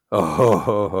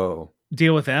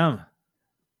 Deal with them.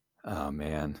 Oh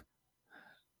man,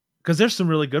 because there's some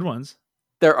really good ones.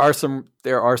 There are some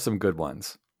good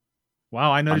ones.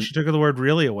 Wow, I noticed you took the word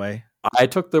really away. I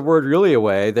took the word really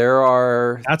away.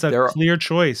 That's a clear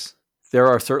choice. There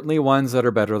are certainly ones that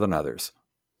are better than others.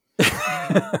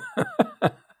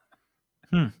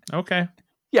 Okay.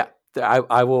 Yeah,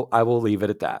 I will leave it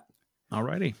at that.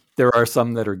 Alrighty. There are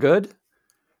some that are good.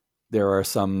 There are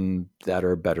some that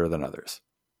are better than others.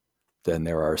 Then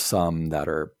there are some that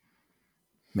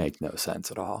make no sense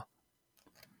at all.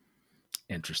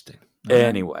 Interesting.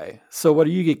 Anyway, so what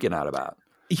are you geeking out about?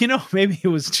 Maybe it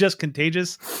was just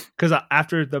contagious because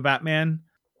after the Batman,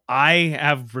 I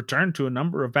have returned to a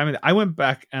number of Batman. I went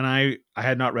back and I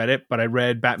had not read it, but I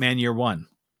read Batman Year One.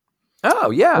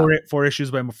 Oh yeah, 4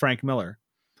 issues by Frank Miller.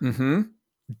 Mm-hmm.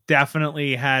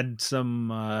 Definitely had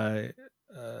some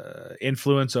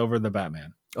influence over the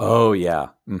Batman. Oh yeah.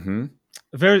 Mm-hmm.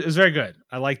 It was very good.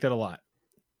 I liked it a lot.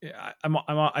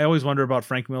 I always wonder about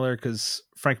Frank Miller because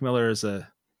Frank Miller is a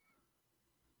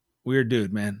weird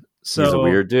dude, man. So he's a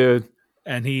weird dude,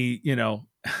 and he,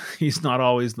 he's not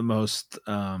always the most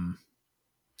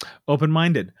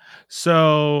open-minded.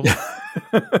 So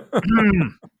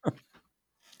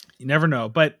you never know,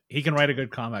 but he can write a good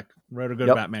comic. Wrote a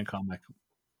good Batman comic.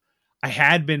 I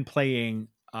had been playing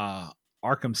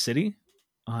Arkham City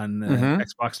on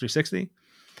Xbox 360,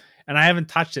 and I haven't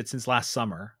touched it since last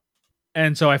summer.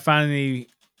 And so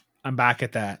I'm back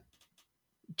at that,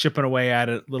 chipping away at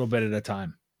it a little bit at a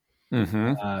time.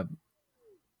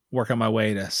 Work on my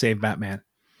way to save Batman,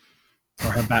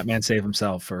 or have Batman save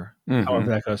himself, or however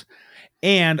that goes.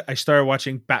 And I started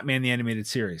watching Batman the Animated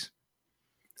Series.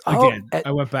 Again,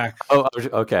 I went back. Oh,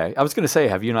 okay. I was going to say,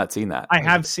 have you not seen that?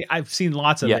 I've seen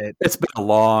lots of it. It's been a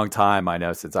long time, I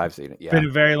know, since I've seen it. Yeah, been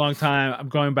a very long time. I'm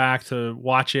going back to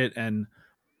watch it, and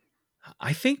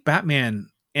I think Batman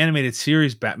Animated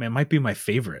Series Batman might be my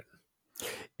favorite.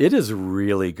 It is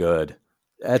really good.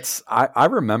 I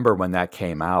remember when that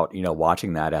came out,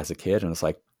 watching that as a kid, and it's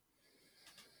like,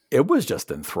 it was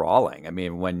just enthralling. I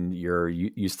mean, when you're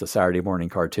used to Saturday morning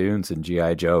cartoons and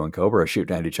G.I. Joe and Cobra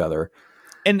shooting at each other.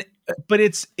 But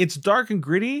it's dark and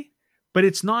gritty, but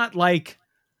it's not like,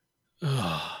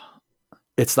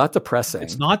 it's not depressing.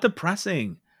 It's not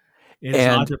depressing.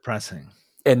 Not depressing.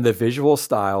 And the visual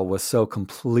style was so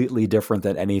completely different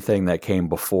than anything that came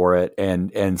before it,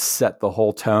 and set the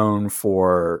whole tone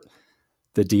for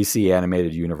the DC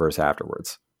animated universe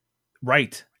afterwards.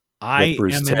 Right. I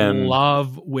am in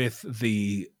love with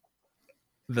the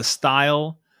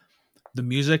style, the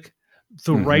music.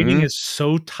 The writing is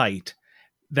so tight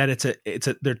that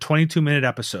they're 22-minute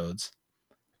episodes,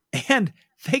 and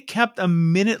they kept a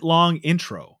minute-long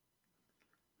intro.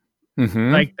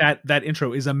 Like that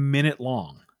intro is a minute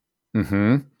long.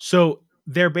 So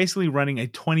they're basically running a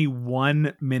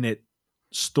 21-minute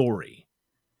story.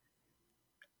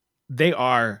 They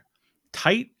are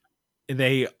tight.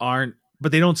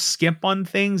 But they don't skimp on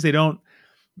things. They don't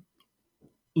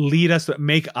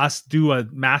make us do a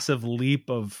massive leap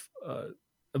of,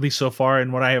 at least so far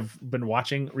in what I have been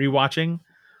rewatching.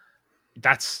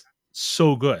 That's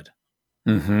so good.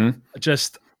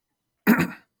 Just,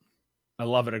 I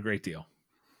love it a great deal.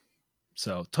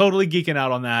 So totally geeking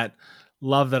out on that.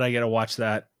 Love that I get to watch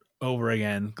that over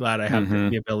again. Glad I have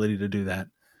the ability to do that.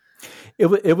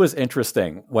 It was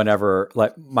interesting whenever,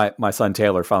 like, my son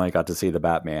Taylor finally got to see the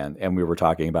Batman, and we were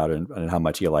talking about it and how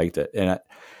much he liked it.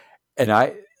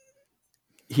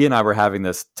 He and I were having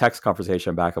this text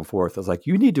conversation back and forth. I was like,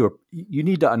 you need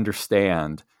to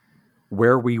understand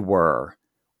where we were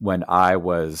when I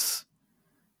was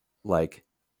like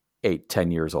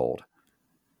 8-10 years old,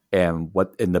 and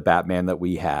what in the Batman that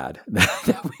we had.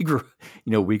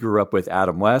 we grew up with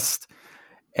Adam West,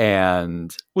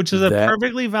 and which is a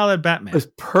perfectly valid Batman. It's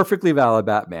perfectly valid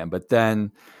Batman, but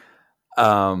then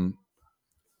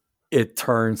it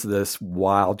turns this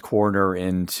wild corner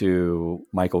into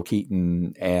Michael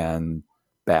Keaton and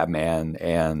Batman,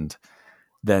 and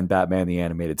then Batman the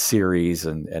Animated Series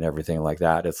and everything like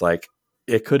that. It's like,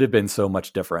 it could have been so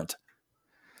much different.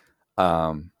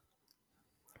 But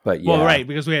yeah. Well, right,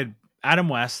 because we had Adam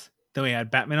West, then we had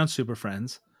Batman on Super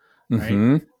Friends,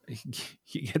 right?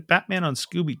 You get Batman on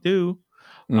Scooby-Doo.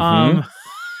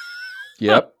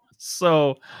 Yep.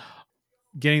 So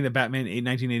getting the Batman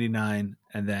 1989,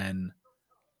 and then,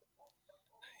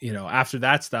 after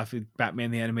that stuff,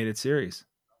 Batman the Animated Series.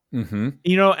 Mm-hmm.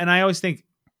 And I always think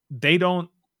the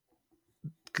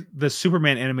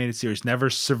Superman animated series never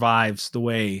survives the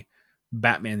way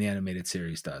Batman the animated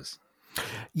series does.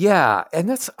 Yeah,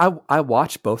 and I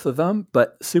watched both of them,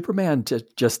 but Superman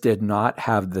just did not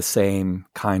have the same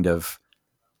kind of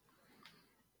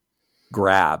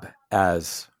grab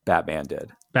as Batman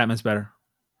did. Batman's better.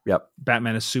 Yep.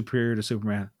 Batman is superior to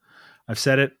Superman. I've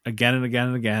said it again and again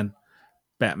and again.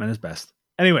 Batman is best.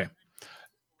 Anyway,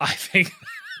 I think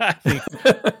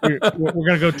we're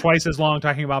going to go twice as long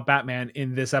talking about Batman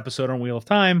in this episode on Wheel of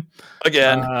Time.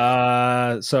 Again.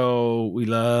 So we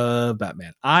love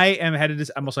Batman.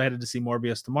 I'm also headed to see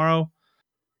Morbius tomorrow.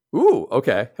 Ooh,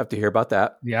 okay. Have to hear about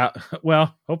that. Yeah.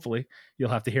 Well, hopefully you'll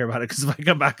have to hear about it, because if I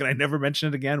come back and I never mention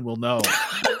it again, we'll know.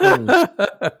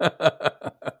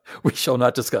 We shall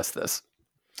not discuss this.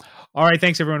 All right.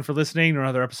 Thanks everyone for listening to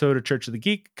another episode of Church of the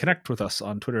Geek. Connect with us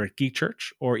on Twitter at Geek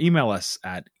Church, or email us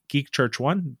at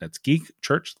geekchurch1. That's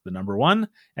geekchurch, the number 1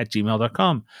 at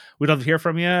gmail.com. We'd love to hear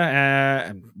from you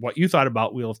and what you thought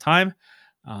about Wheel of Time.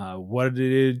 What do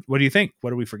you think?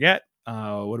 What did we forget?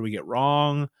 What did we get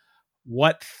wrong?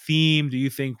 What theme do you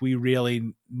think we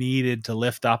really needed to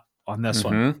lift up on this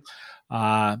one?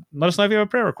 Let us know if you have a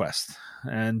prayer request.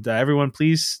 And everyone,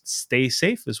 please stay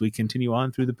safe as we continue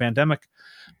on through the pandemic.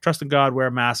 Trust in God, wear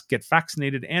a mask, get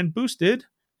vaccinated and boosted.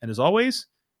 And as always,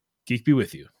 Geek be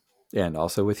with you. And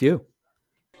also with you.